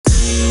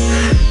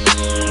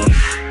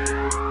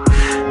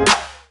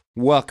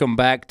Welcome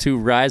back to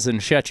Rise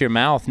and Shut Your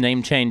Mouth.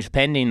 Name change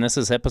pending. This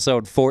is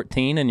episode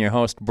 14, and your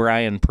host,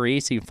 Brian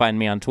Priest. You can find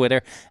me on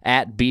Twitter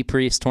at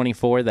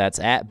bpriest24. That's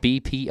at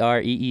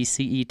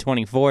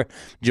BPREECE24.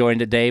 Joined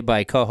today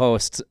by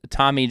co-host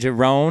Tommy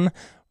Jerome,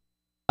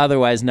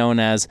 otherwise known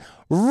as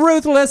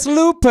Ruthless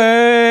Lupe.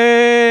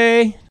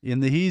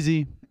 In the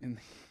heezy.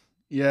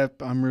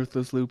 Yep, I'm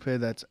Ruthless Lupe.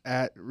 That's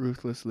at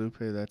Ruthless Lupe.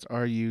 That's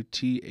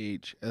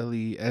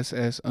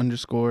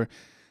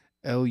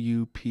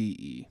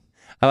RUTHLESS_LUPE.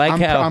 I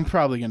like how I'm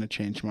probably going to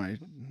change my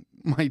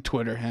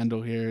Twitter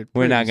handle here.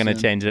 we're not going to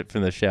change it for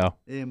the show.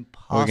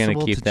 Impossible We're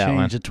gonna keep to that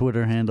change one. a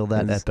Twitter handle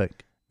that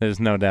epic. There's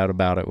no doubt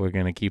about it. We're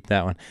going to keep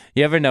that one.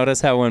 You ever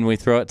notice how when we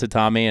throw it to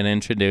Tommy and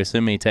introduce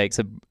him, he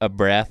takes a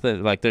breath,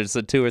 like there's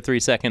a 2 or 3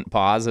 second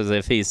pause as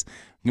if he's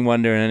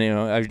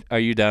wondering, are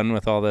you done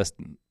with all this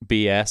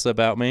BS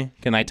about me?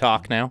 Can I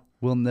talk now?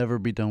 We'll never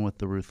be done with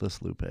the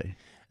Ruthless Lupe.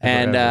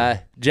 And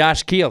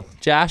Josh Keel.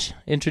 Josh,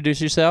 introduce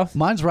yourself.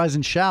 Mine's Rise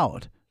and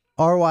Shout.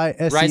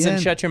 RYSEN. Rise and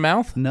Shut Your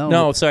Mouth?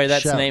 No, sorry,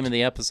 that's shout. the name of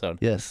the episode.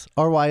 Yes.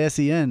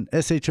 RYSEN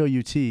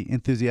SHOUT,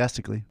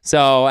 enthusiastically.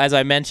 So, as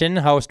I mentioned,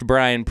 host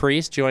Brian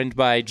Priest, joined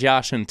by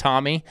Josh and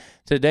Tommy.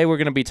 Today, we're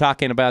going to be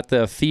talking about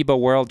the FIBA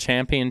World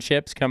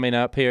Championships coming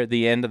up here at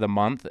the end of the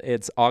month.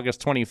 It's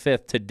August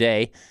 25th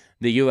today.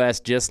 The U.S.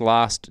 just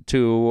lost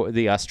to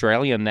the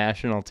Australian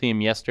national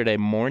team yesterday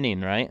morning,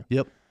 right?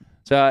 Yep.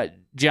 So,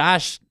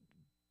 Josh,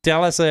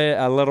 tell us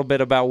a little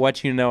bit about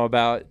what you know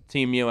about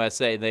Team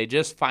USA. They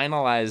just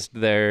finalized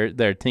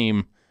their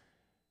team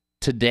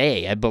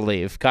today, I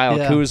believe. Kyle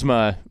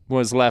Kuzma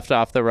was left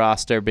off the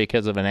roster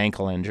because of an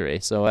ankle injury.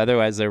 So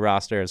otherwise, their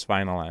roster is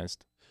finalized.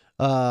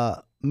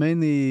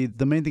 Mainly,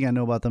 the main thing I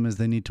know about them is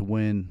they need to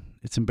win.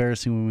 It's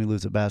embarrassing when we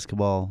lose at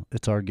basketball.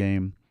 It's our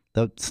game.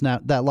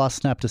 That loss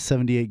snapped a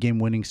 78-game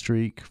winning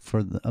streak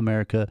for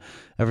America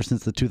ever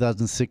since the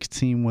 2006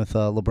 team with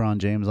LeBron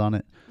James on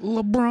it.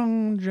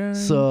 LeBron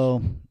James.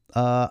 So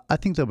I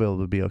think they'll be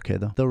able to be okay,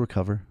 though. They'll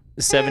recover.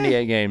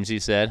 78 games,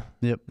 you said.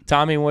 Yep.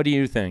 Tommy, what do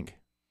you think?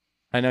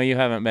 I know you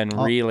haven't been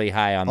really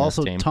high on this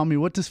team. Also, Tommy,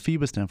 what does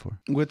FIBA stand for?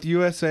 With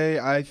USA,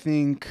 I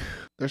think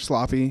they're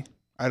sloppy.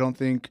 I don't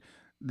think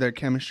their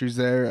chemistry's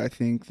there. I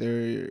think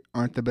they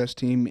aren't the best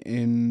team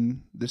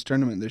in this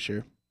tournament this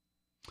year.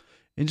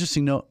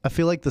 Interesting note. I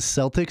feel like the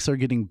Celtics are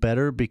getting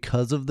better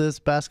because of this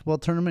basketball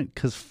tournament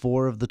because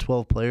 4 of the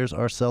 12 players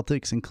are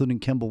Celtics, including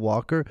Kemba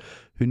Walker,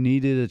 who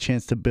needed a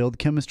chance to build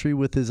chemistry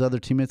with his other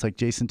teammates like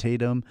Jason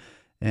Tatum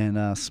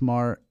and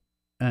Smart,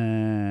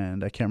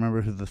 and I can't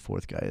remember who the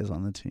 4th guy is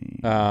on the team.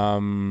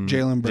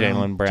 Jaylen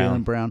Brown.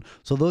 Jaylen Brown.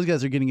 So those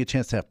guys are getting a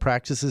chance to have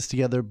practices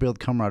together, build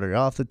camaraderie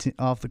off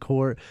the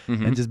court,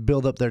 and just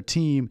build up their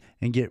team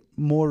and get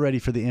more ready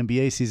for the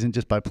NBA season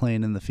just by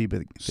playing in the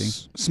FIBA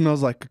thing.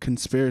 Smells like a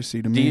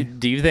conspiracy to me.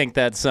 Do you think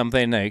that's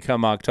something that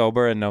come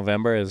October and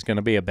November is going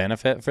to be a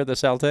benefit for the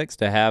Celtics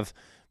to have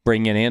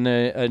bringing in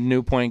a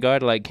new point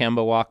guard like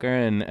Kemba Walker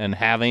and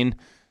having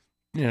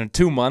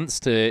 2 months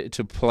to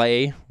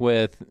play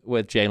with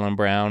Jaylen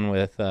Brown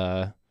with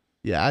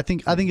Yeah, I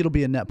think it'll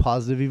be a net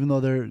positive, even though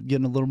they're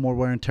getting a little more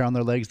wear and tear on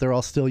their legs. They're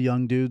all still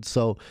young dudes,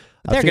 so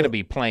they're going to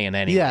be playing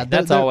anyway. Yeah,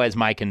 that's always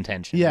my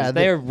contention. Yeah,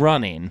 they're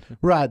running.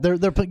 Right, they're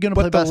going to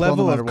play basketball no matter what. But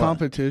the level of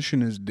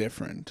competition is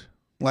different.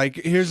 Like,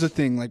 here's the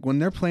thing: like when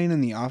they're playing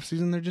in the off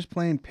season, they're just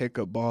playing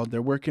pickup ball.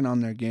 They're working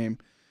on their game.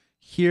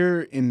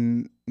 Here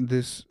in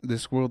this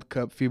World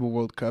Cup, FIBA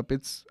World Cup,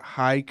 it's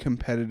high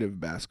competitive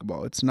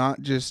basketball. It's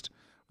not just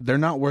they're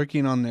not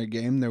working on their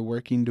game; they're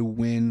working to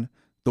win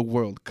the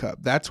World Cup.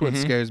 That's what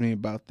scares me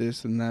about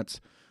this, and that's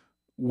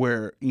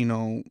where,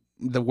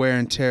 the wear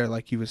and tear,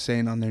 like you were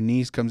saying, on their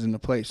knees comes into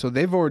play. So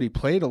they've already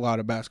played a lot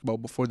of basketball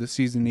before the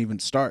season even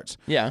starts.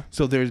 Yeah.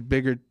 So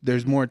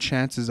there's more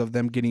chances of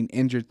them getting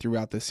injured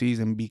throughout the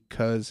season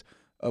because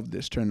of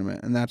this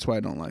tournament, and that's why I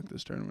don't like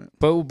this tournament.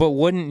 But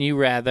wouldn't you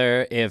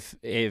rather, if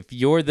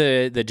you're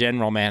the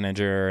general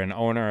manager or an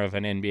owner of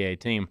an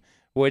NBA team,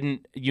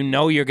 wouldn't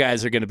your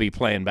guys are going to be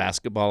playing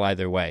basketball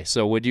either way?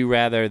 So would you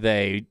rather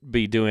they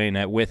be doing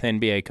it with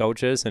NBA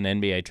coaches and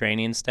NBA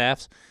training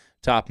staffs,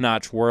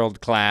 top-notch,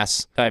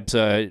 world-class types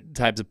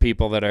of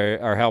people that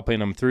are helping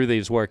them through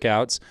these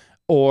workouts,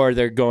 or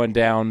they're going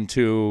down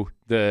to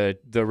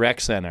the rec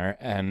center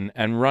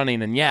and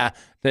running? And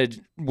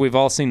we've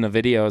all seen the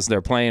videos.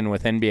 They're playing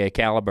with NBA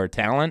caliber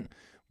talent,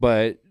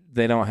 but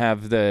they don't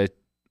have that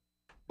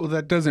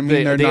doesn't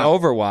mean they're not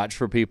Overwatch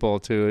for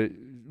people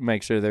to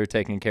make sure they're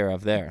taken care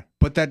of there.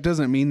 But that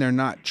doesn't mean they're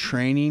not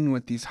training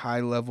with these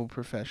high-level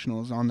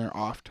professionals on their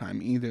off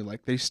time either.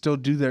 Like, they still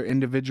do their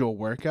individual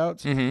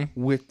workouts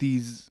with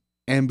these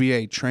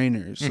NBA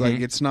trainers. Like,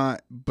 it's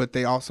not, but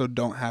they also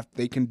don't have,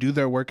 they can do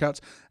their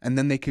workouts and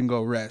then they can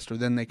go rest, or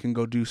then they can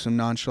go do some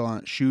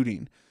nonchalant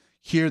shooting.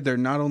 Here, they're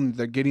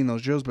getting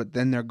those drills, but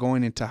then they're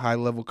going into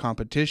high-level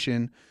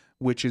competition,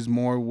 which is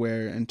more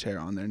wear and tear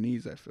on their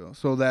knees, I feel.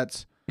 So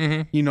that's,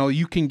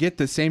 you can get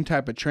the same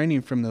type of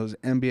training from those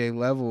NBA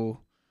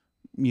level,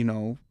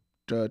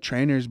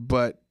 trainers,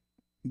 but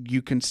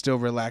you can still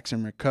relax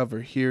and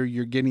recover. Here,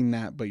 you're getting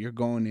that, but you're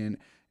going in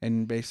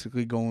and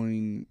basically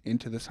going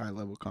into this high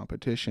level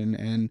competition.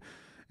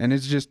 And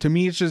it's just, to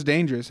me, it's just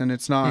dangerous, and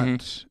it's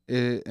not.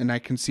 And I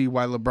can see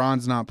why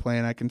LeBron's not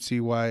playing. I can see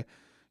why,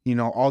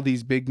 all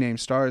these big name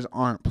stars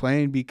aren't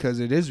playing, because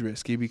it is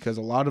risky, because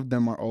a lot of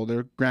them are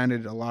older.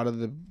 Granted, a lot of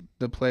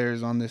the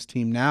players on this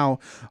team now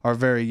are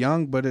very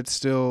young, but it's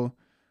still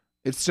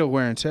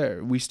wear and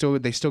tear.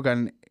 They still got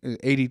an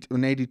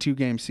 82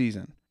 game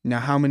season. Now,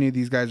 how many of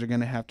these guys are going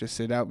to have to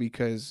sit out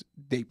because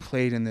they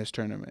played in this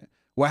tournament?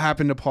 What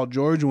happened to Paul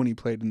George when he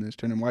played in this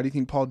tournament? Why do you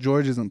think Paul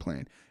George isn't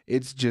playing?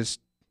 It's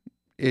just,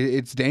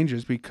 it's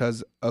dangerous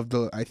because of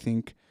the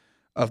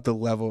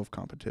level of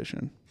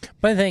competition.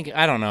 But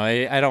I don't know.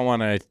 I don't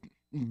want to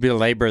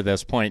belabor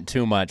this point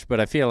too much, but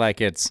I feel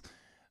like it's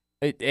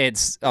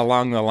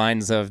along the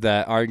lines of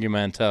that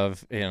argument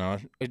of,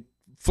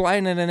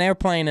 flying in an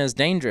airplane is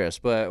dangerous,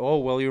 but,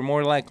 you're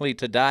more likely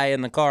to die in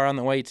the car on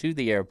the way to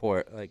the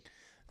airport. Like,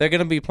 they're going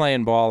to be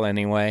playing ball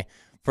anyway.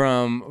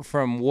 From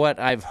what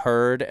I've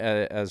heard,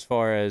 as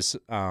far as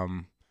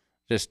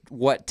just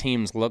what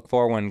teams look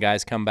for when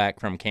guys come back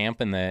from camp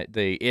and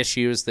the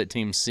issues that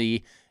teams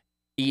see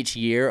each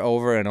year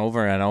over and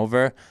over and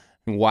over,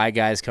 why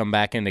guys come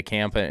back into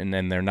camp and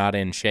then they're not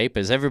in shape,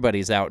 is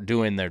everybody's out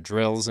doing their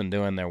drills and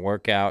doing their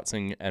workouts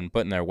and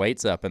putting their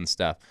weights up and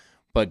stuff.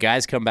 But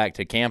guys come back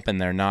to camp and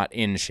they're not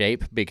in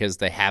shape because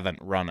they haven't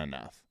run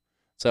enough.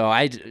 So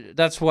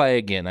that's why,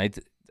 again, I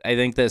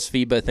think this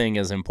FIBA thing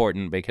is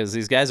important, because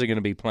these guys are going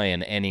to be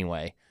playing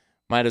anyway.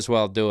 Might as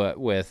well do it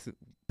with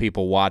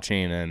people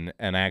watching and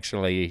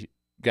actually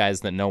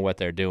guys that know what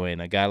they're doing.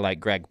 A guy like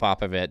Greg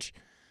Popovich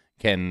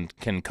can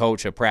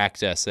coach a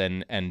practice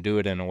and do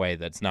it in a way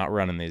that's not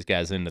running these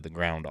guys into the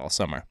ground all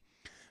summer.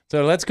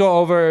 So let's go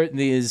over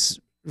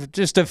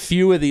just a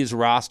few of these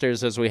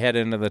rosters as we head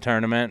into the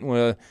tournament.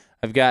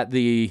 I've got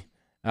the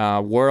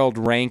world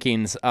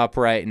rankings up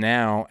right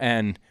now,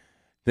 and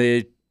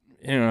a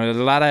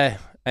lot of,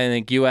 I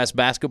think, U.S.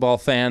 basketball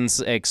fans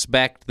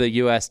expect the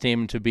U.S.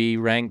 team to be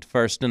ranked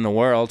first in the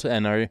world,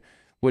 and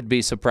would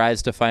be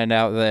surprised to find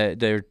out that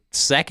they're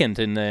second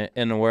in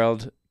the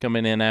world,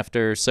 coming in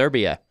after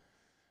Serbia.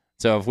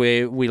 So if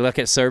we look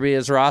at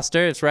Serbia's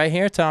roster, it's right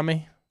here,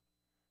 Tommy.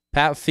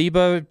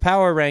 FIBA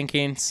power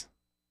rankings.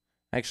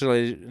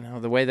 Actually,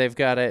 the way they've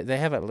got it, they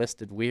have it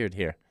listed weird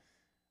here.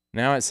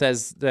 Now it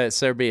says that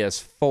Serbia is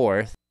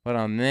fourth, but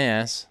on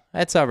this,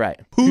 that's all right.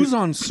 Who's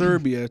on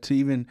Serbia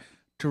to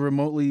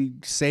remotely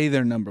say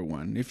they're number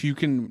one? If you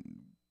can,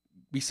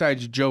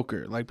 besides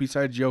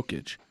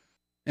Jokic.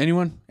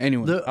 Anyone?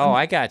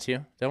 I got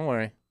you. Don't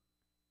worry.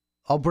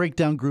 I'll break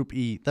down Group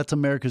E. That's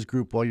America's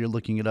group while you're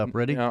looking it up.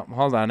 Ready? No,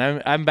 hold on.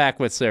 I'm back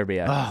with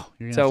Serbia. Oh,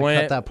 you're going to have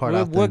to cut that part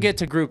out. We'll get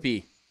to Group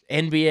E.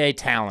 NBA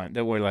talent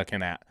that we're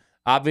looking at.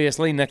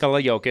 Obviously,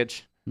 Nikola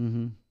Jokic.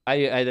 Mm-hmm.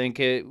 I think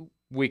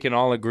we can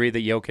all agree that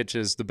Jokic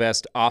is the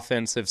best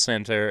offensive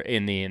center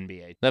in the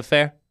NBA. Is that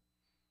fair?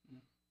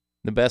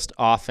 The best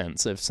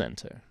offensive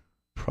center.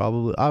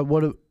 Probably.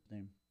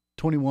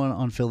 21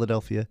 on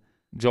Philadelphia.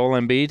 Joel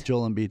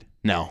Embiid?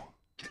 No.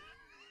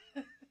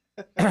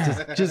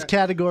 just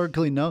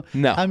categorically no.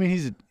 No. I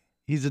mean,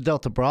 he's a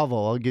Delta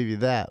Bravo. I'll give you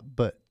that,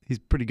 but he's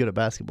pretty good at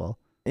basketball.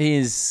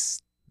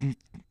 He's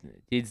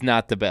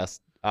not the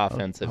best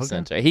offensive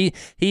center.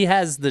 He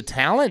has the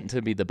talent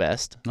to be the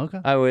best. Okay.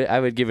 I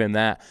would give him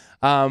that.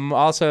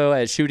 Also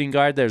at shooting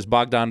guard, there's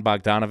Bogdan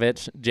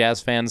Bogdanovic.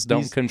 Jazz fans,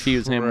 don't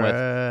confuse him with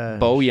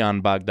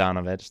Bojan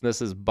Bogdanovic.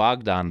 This is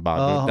Bogdan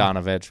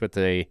Bogdanovic with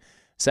the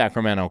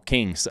Sacramento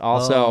Kings.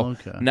 Also,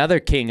 another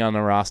king on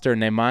the roster,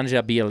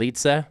 Nemanja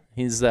Bjelica.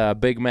 He's a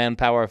big man,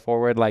 power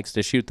forward, likes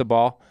to shoot the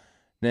ball.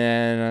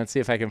 Then let's see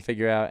if I can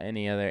figure out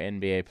any other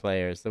NBA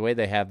players. The way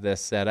they have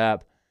this set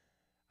up,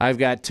 I've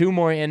got two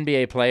more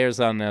NBA players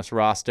on this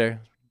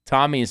roster.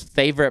 Tommy's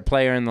favorite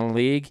player in the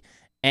league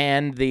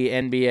and the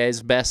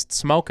NBA's best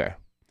smoker,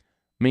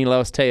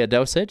 Milos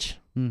Teodosic.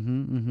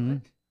 Mm-hmm.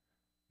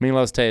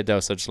 Milos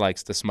Teodosic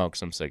likes to smoke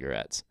some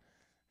cigarettes.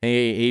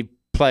 He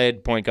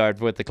played point guard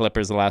with the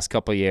Clippers the last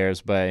couple of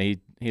years, but he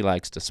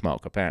likes to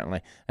smoke,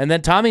 apparently. And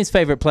then Tommy's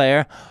favorite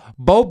player,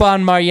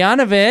 Boban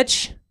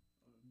Marjanovic.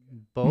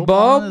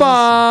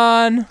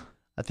 Boban!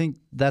 I think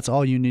that's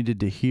all you needed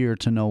to hear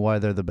to know why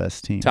they're the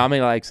best team. Tommy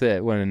likes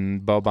it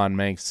when Boban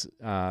makes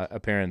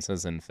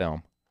appearances in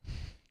film.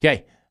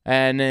 Okay,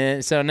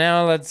 and so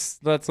now let's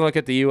look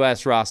at the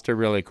U.S. roster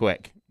really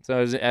quick. So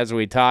as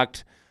we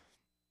talked,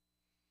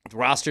 the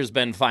roster's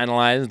been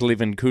finalized,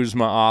 leaving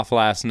Kuzma off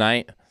last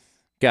night.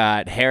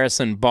 Got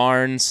Harrison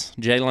Barnes,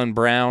 Jaylen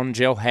Brown,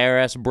 Joe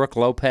Harris, Brooke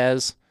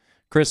Lopez,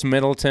 Chris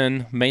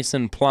Middleton,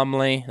 Mason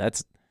Plumlee.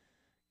 That's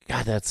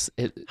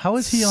it. How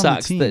is he on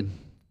the team?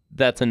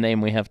 That's a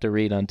name we have to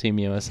read on Team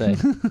USA.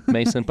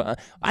 Mason.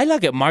 I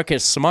look at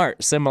Marcus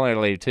Smart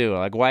similarly too.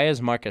 Like, why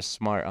is Marcus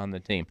Smart on the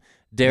team?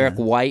 Derek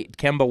White,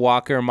 Kemba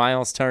Walker,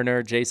 Miles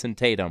Turner, Jason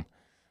Tatum.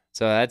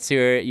 So that's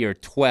your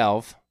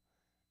 12.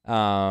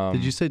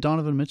 Did you say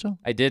Donovan Mitchell?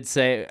 I did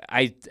say.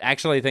 I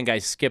actually think I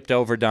skipped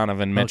over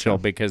Donovan Mitchell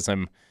because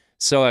I'm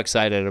so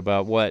excited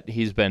about what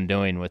he's been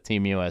doing with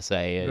Team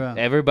USA. Yeah.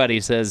 Everybody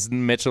says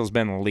Mitchell's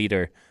been a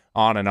leader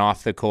on and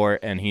off the court,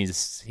 and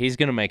he's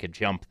going to make a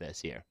jump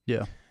this year.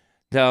 Yeah.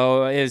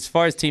 So as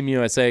far as Team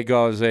USA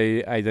goes,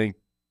 I think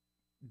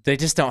they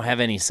just don't have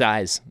any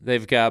size.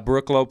 They've got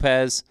Brooke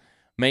Lopez,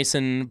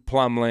 Mason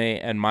Plumlee,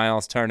 and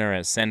Miles Turner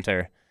at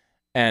center,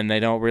 and they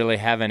don't really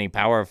have any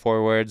power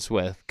forwards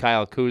with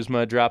Kyle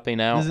Kuzma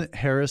dropping out. Isn't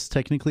Harris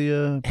technically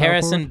a power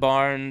Harrison forward?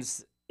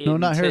 Barnes. No,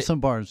 not Harrison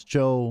Barnes.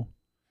 Joe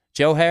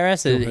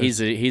Harris. Joe He's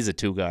a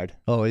two guard.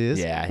 Oh, he is?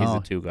 Yeah, he's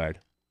a two guard.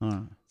 All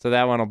right. So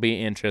that one will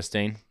be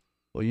interesting.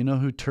 Well, you know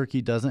who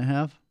Turkey doesn't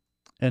have?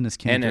 Ennis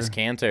Cantor. Ennis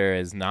Cantor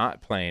is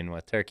not playing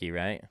with Turkey,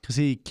 right? Because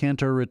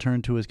Cantor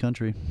returned to his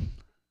country.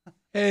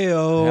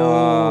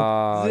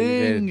 Oh,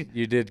 Zing!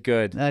 you did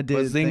good. I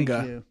did. Thank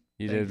Bazinga. you.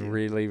 You Thank did you.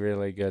 really,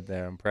 really good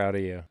there. I'm proud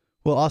of you.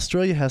 Well,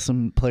 Australia has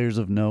some players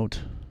of note.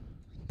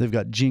 They've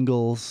got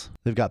Jingles.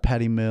 They've got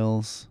Patty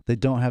Mills. They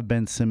don't have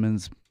Ben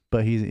Simmons,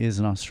 but he is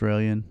an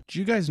Australian. Do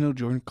you guys know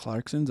Jordan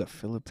Clarkson's a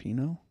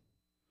Filipino?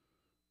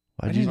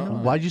 Why'd didn't know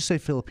that. why'd you say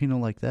Filipino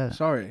like that?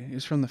 Sorry,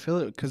 he's from the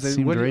Philippines. Because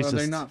Seemed are they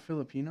racist. not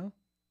Filipino?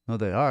 No,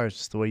 they are. It's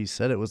just the way you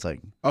said it was like,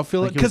 Oh, Like it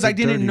was because a I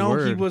didn't dirty know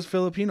he word. was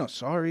Filipino.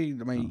 Sorry,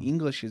 my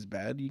English is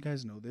bad. You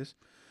guys know this.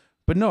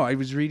 But no, I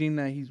was reading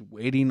that he's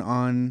waiting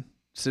on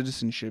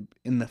citizenship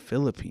in the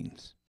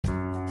Philippines.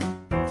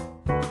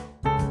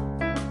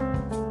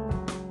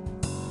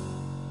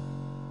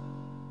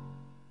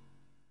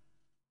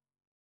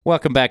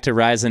 Welcome back to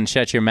Rise and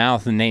Shut Your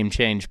Mouth, name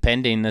change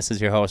pending. This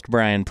is your host,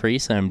 Brian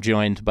Priest. I'm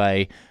joined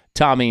by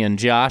Tommy and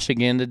Josh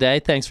again today.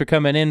 Thanks for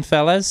coming in,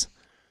 fellas.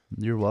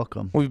 you're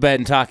welcome. We've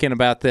been talking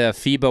about the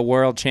FIBA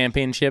World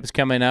Championships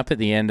coming up at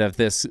the end of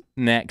this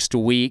next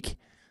week.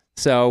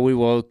 So we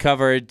will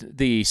cover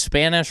the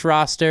Spanish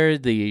roster,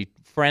 the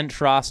French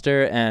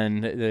roster,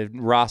 and the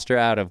roster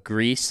out of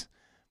Greece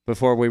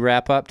before we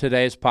wrap up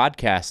today's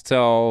podcast.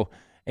 So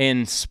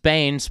in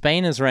Spain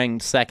is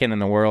ranked second in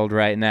the world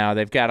right now.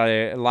 They've got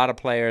a lot of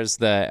players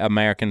that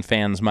American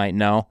fans might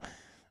know.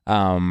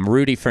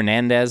 Rudy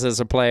Fernandez is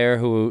a player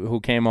who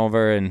came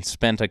over and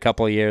spent a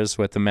couple of years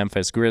with the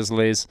Memphis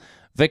Grizzlies.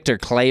 Victor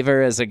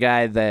Claver is a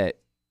guy that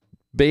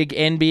big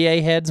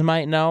NBA heads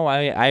might know.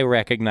 I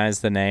recognize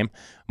the name.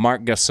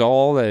 Marc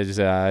Gasol is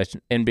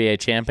NBA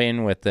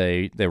champion with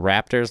the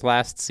Raptors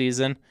last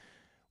season.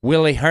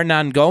 Willie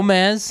Hernan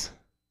Gomez.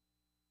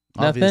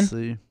 Nothing?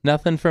 Obviously,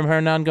 Nothing from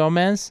Hernan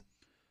Gomez?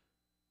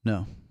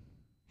 no.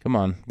 Come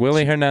on.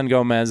 Willie Hernan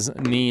Gomez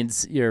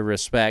needs your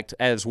respect,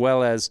 as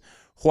well as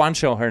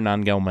Juancho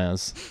Hernan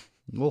Gomez.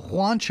 Well,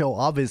 Juancho,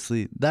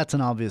 obviously, that's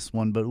an obvious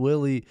one, but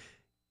Willie,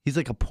 he's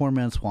like a poor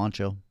man's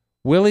Juancho.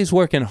 Willie's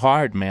working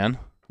hard, man.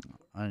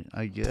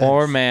 I guess.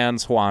 Poor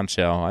man's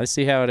Juancho. I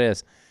see how it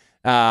is.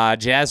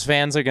 Jazz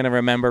fans are going to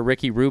remember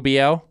Ricky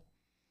Rubio.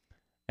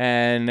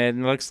 And it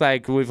looks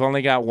like we've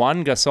only got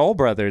one Gasol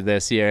brother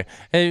this year.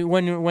 And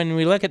when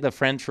we look at the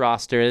French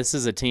roster, this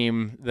is a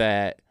team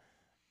that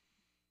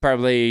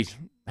probably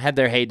had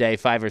their heyday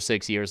 5 or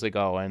 6 years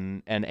ago,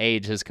 and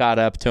age has caught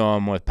up to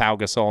them with Pau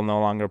Gasol no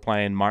longer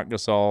playing, Marc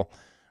Gasol,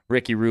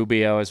 Ricky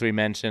Rubio, as we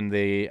mentioned,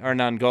 the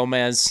Hernan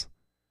Gomez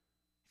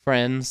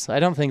friends.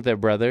 I don't think they're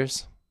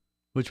brothers.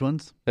 Which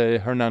ones? The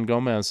Hernan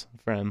Gomez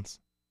friends.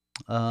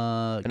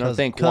 I don't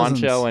think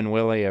cousins. Juancho and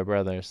Willie are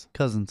brothers.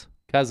 Cousins.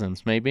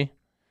 Cousins, maybe.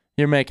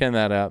 You're making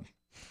that up.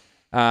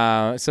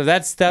 So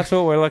that's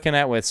what we're looking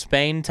at with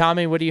Spain.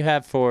 Tommy, what do you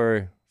have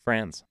for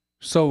France?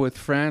 So with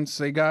France,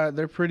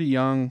 they're pretty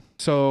young.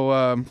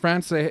 So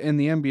France, in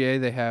the NBA,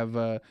 they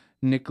have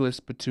Nicolas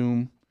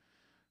Batum.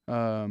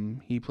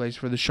 He plays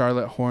for the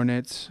Charlotte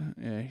Hornets.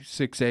 He's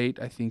 6'8".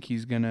 I think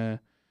he's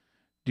gonna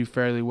do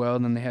fairly well.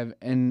 And then they have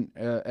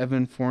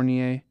Evan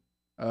Fournier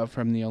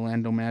from the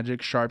Orlando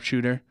Magic,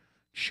 sharpshooter,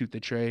 shoot the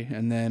tray.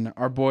 And then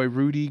our boy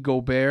Rudy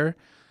Gobert,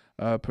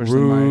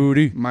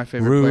 personally my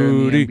favorite player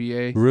in the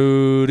NBA.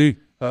 Rudy.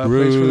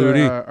 Plays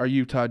for our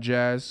Utah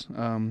Jazz.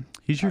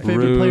 He's your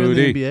favorite player in the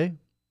Rudy. NBA?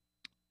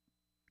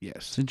 Yes.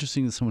 It's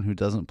interesting that someone who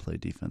doesn't play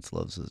defense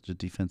loves such a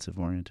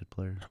defensive-oriented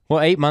player. Well,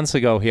 8 months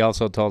ago, he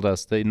also told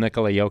us that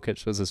Nikola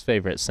Jokic was his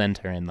favorite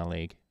center in the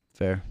league.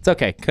 Fair. It's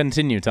okay.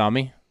 Continue,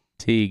 Tommy.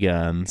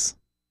 T-Guns.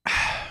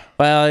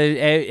 Well,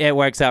 it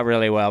works out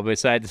really well.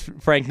 Besides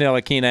Frank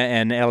Ntilikina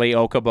and Eli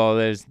Okobo,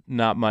 there's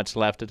not much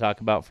left to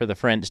talk about for the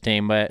French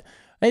team, but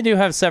they do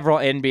have several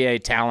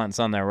NBA talents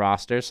on their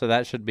roster, so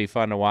that should be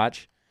fun to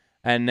watch.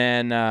 And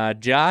then,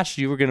 Josh,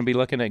 you were going to be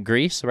looking at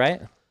Greece,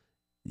 right?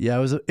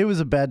 Yeah, it was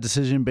a bad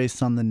decision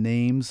based on the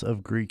names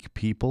of Greek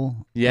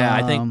people. Yeah,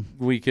 I think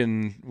we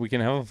can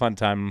have a fun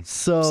time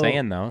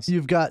saying those.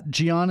 You've got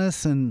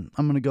Giannis and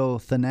I'm going to go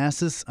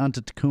Thanasis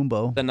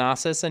Antetokounmpo.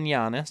 Thanasis and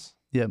Giannis.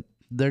 Yep,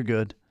 they're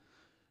good.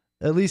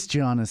 At least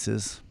Giannis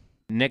is.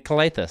 Nick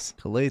Calathes.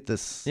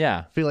 Calathes.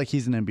 Yeah. I feel like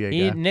he's an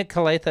NBA guy. Nick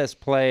Calathes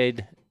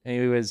played,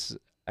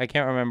 I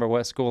can't remember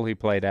what school he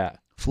played at.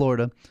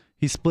 Florida.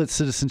 He split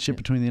citizenship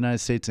between the United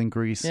States and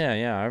Greece.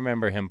 Yeah, I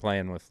remember him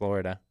playing with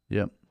Florida.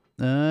 Yep.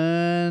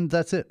 And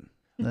that's it.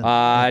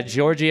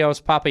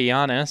 Georgios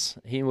Papagiannis,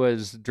 he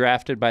was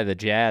drafted by the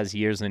Jazz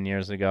years and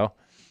years ago.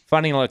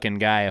 Funny looking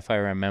guy, if I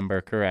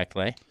remember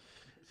correctly.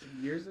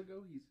 Years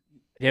ago?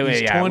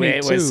 He's it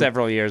 22. was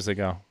several years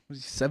ago. Was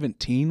he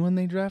 17 when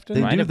they drafted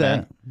They him? Might do have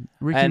that.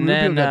 Ricky And Rubio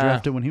then, got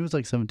drafted when he was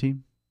like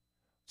 17.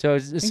 So I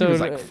think he was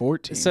like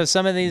 14. So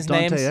some of these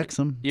Dante names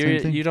Exum,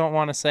 same thing. you don't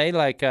want to say,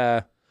 like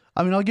I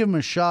mean, I'll give him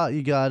a shot.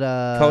 You got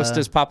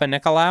Kostas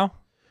Papanikolaou.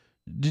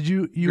 Did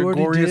you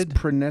already Gregorius did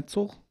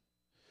Prenetzel?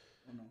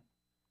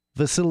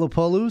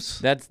 Vasilopoulos?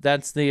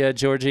 That's the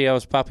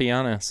Georgios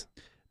Papagiannis.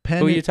 Who are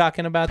Pan- you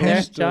talking about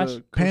there, Josh?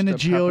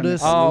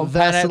 Panagiotis Oh,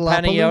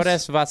 Vasilopoulos?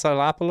 Panagiotis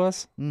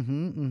Vasilopoulos.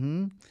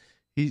 Mm-hmm.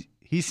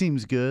 He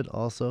seems good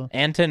also.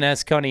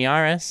 Antonis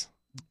Koniaris.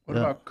 What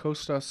Yeah. about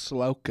Kostas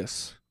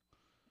Sloukas?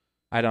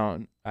 I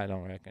don't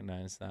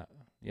recognize that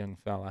young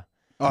fella.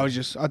 I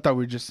thought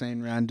we were just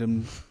saying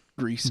random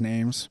Greece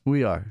names.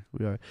 We are.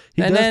 He And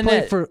does then,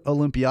 play for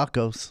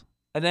Olympiakos.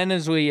 And then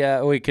as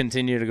we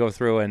continue to go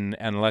through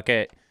and look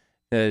at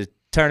the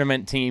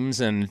tournament teams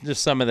and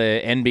just some of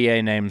the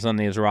NBA names on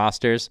these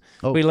rosters,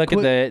 we look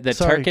at the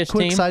Turkish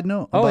quick team. Side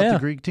note Oh, about yeah. the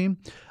Greek team.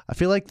 I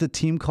feel like the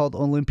team called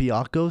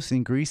Olympiakos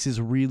in Greece is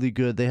really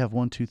good. They have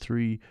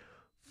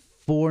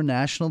 4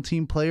 national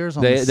team players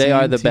on the They same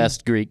are the team.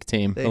 best Greek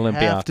team. They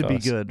Olympiakos. have to be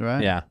good,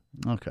 right? Yeah.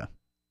 Okay.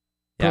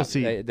 Yeah,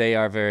 Proceed. they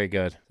are very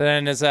good.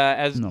 Then as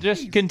No.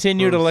 just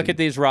continue to look Proceed. at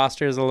these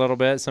rosters a little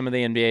bit, some of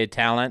the NBA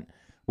talent.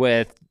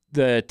 With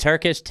the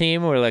Turkish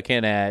team, we're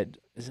looking at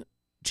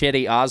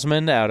Cedi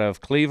Osman out of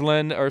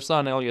Cleveland,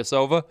 Ersan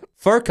Ilyasova,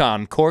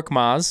 Furkan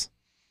Korkmaz,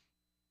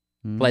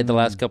 played the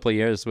last couple of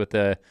years with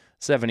the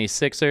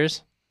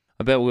 76ers.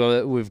 I bet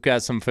we've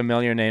got some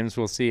familiar names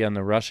we'll see on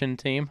the Russian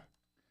team.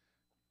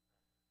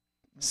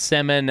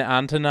 Semen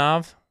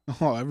Antonov.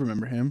 Oh, I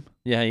remember him.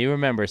 Yeah, you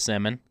remember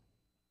Semen.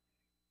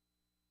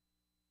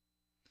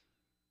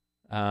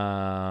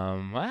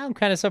 Well, I'm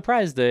kind of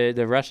surprised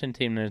the Russian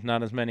team, there's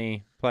not as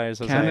many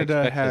players as I Canada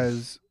expected.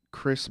 has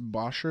Chris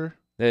Bosher.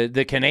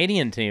 The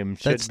Canadian team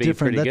should That's be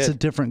different. pretty That's a good.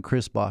 different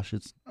Chris Bosh.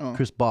 It's Oh.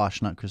 Chris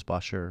Bosh, not Chris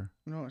Bosher.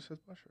 No, it says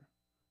Bosher.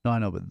 No, I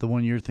know, but the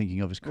one you're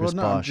thinking of is Chris well,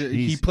 no, Bosh.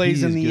 he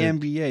plays in is the good.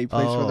 NBA. He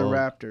plays for the Oh.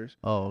 Raptors.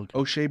 Oh, okay.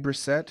 O'Shea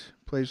Brissett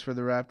plays for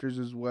the Raptors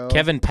as well.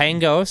 Kevin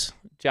Pangos.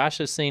 Josh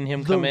has seen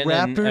him The come in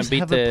Raptors and beat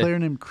have a the player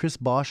named Chris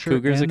Bosher,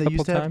 Cougars a and they couple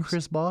used to have times.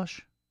 Chris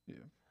Bosh. Yeah.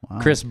 Wow.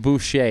 Chris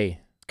Boucher.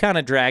 Kind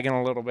of dragging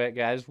a little bit,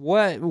 guys.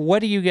 What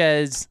do you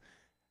guys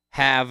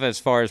have as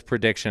far as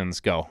predictions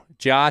go?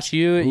 Josh,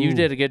 you Ooh.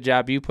 did a good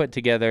job. You put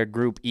together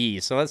Group E.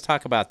 So let's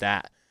talk about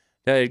that.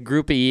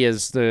 Group E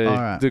is All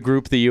right. the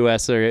group the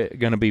U.S. are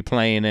going to be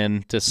playing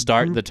in to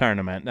start the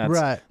tournament. That's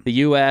Right. the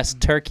U.S.,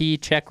 Turkey,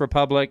 Czech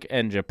Republic,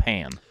 and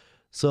Japan.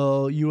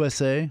 So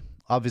USA,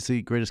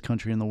 obviously greatest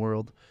country in the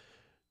world.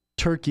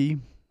 Turkey,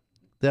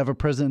 they have a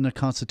president and a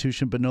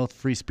constitution, but no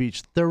free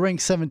speech. They're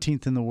ranked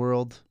 17th in the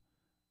world.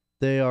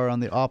 They are on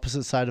the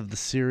opposite side of the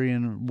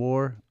Syrian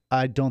war.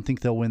 I don't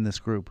think they'll win this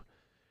group.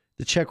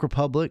 The Czech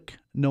Republic,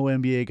 no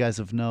NBA guys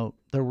of note.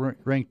 They're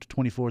ranked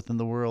 24th in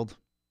the world.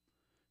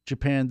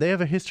 Japan, they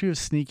have a history of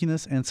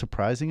sneakiness and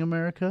surprising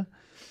America.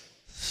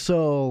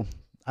 So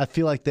I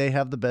feel like they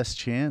have the best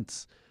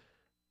chance.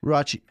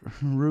 Rui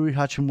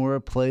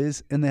Hachimura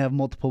plays, and they have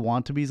multiple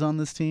wannabes on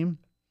this team.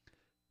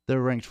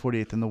 They're ranked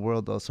 48th in the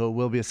world, though, so it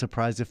will be a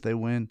surprise if they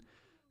win.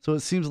 So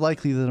it seems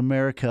likely that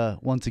America,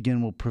 once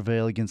again, will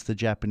prevail against the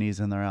Japanese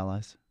and their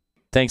allies.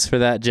 Thanks for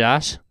that,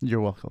 Josh.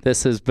 You're welcome.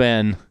 This has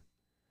been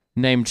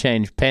Name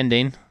Change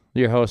Pending.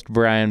 Your host,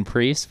 Brian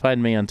Priest.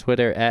 Find me on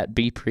Twitter at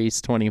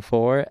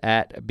bpriest24,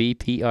 at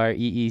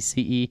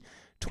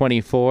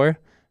BPREECE24.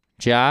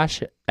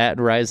 Josh at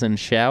Rise and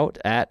Shout,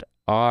 at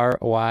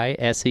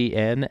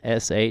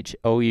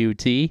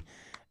RYSENSHOUT.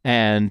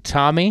 And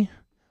Tommy,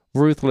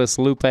 Ruthless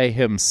Lupe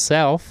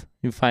himself.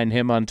 You find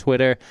him on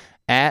Twitter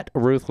at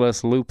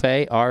Ruthless Lupe,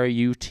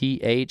 RUTHLESS_LUPE.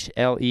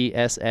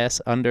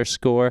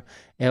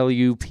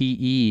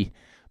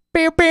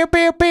 Pew, pew,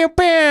 pew, pew,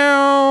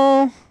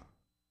 pew.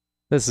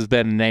 This has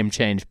been a Name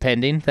Change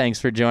Pending.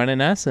 Thanks for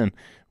joining us, and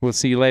we'll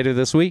see you later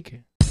this week.